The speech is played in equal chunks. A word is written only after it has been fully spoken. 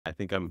I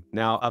think I'm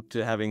now up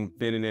to having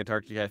been in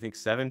Antarctica, I think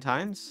 7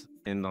 times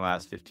in the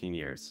last 15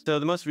 years. So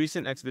the most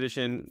recent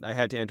expedition I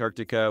had to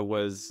Antarctica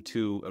was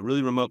to a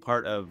really remote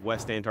part of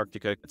West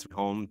Antarctica. It's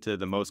home to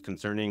the most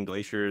concerning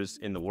glaciers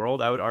in the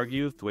world, I would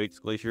argue, Thwaites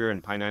Glacier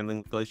and Pine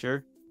Island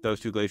Glacier. Those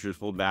two glaciers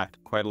hold back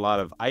quite a lot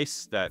of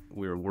ice that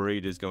we were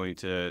worried is going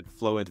to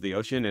flow into the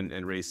ocean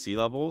and raise sea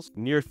levels.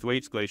 Near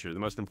Thwaites Glacier, the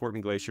most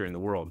important glacier in the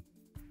world,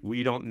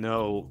 we don't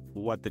know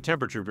what the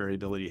temperature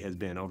variability has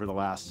been over the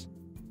last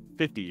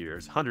 50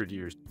 years, 100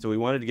 years. So we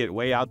wanted to get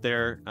way out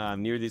there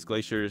near these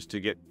glaciers to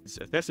get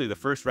especially the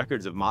first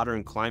records of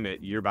modern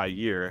climate year by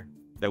year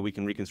that we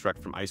can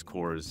reconstruct from ice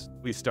cores.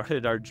 We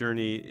started our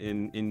journey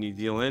in New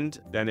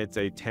Zealand. Then it's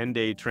a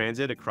 10-day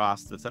transit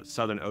across the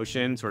Southern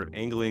Ocean, sort of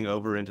angling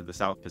over into the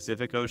South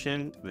Pacific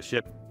Ocean. The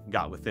ship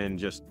got within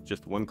just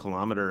 1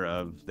 kilometer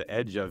of the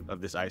edge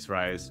of this ice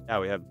rise. Yeah,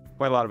 we have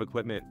quite a lot of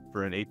equipment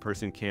for an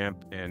 8-person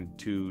camp and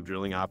 2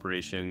 drilling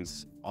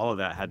operations. All of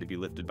that had to be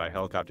lifted by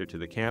helicopter to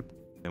the camp.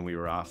 And we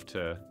were off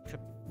to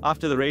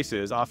the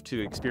races, off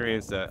to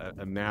experience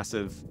a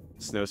massive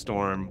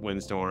snowstorm,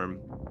 windstorm.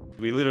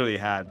 We literally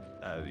had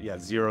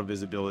 0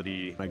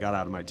 visibility. I got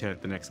out of my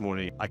tent the next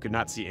morning. I could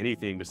not see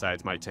anything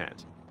besides my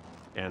tent.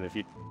 And if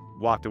you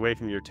walked away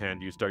from your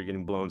tent, you started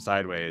getting blown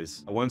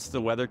sideways. Once the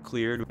weather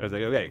cleared, I was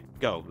like, okay,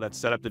 go, let's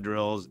set up the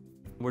drills.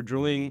 We're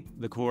drilling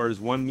the cores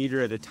 1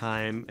 meter at a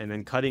time and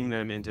then cutting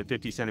them into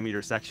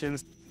 50-centimeter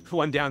sections.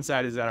 One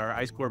downside is that our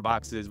ice core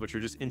boxes, which are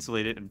just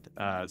insulated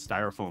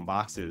styrofoam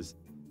boxes,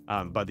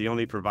 but the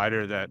only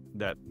provider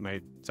that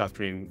my South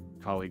Korean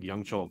colleague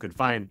Young Chol could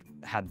find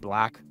had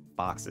black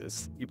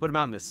boxes. You put them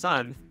out in the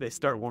sun, they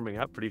start warming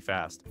up pretty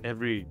fast.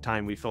 Every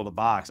time we filled a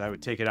box, I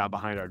would take it out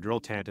behind our drill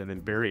tent and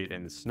then bury it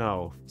in the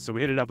snow. So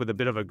we ended up with a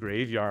bit of a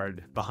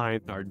graveyard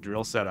behind our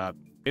drill setup.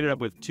 We ended up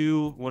with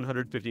 2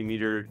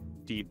 150-meter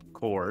deep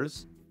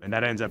cores, and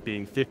that ends up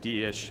being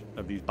 50-ish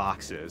of these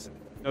boxes.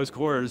 Those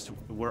cores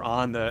were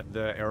on the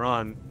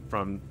Aran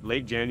from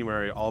late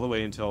January all the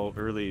way until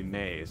early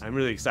May. I'm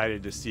really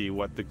excited to see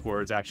what the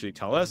cores actually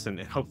tell us, and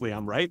hopefully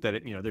I'm right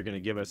that they're going to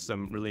give us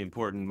some really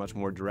important, much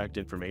more direct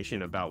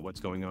information about what's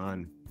going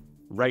on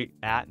right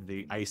at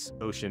the ice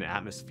ocean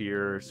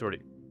atmosphere sort of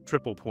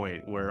triple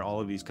point where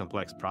all of these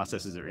complex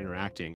processes are interacting.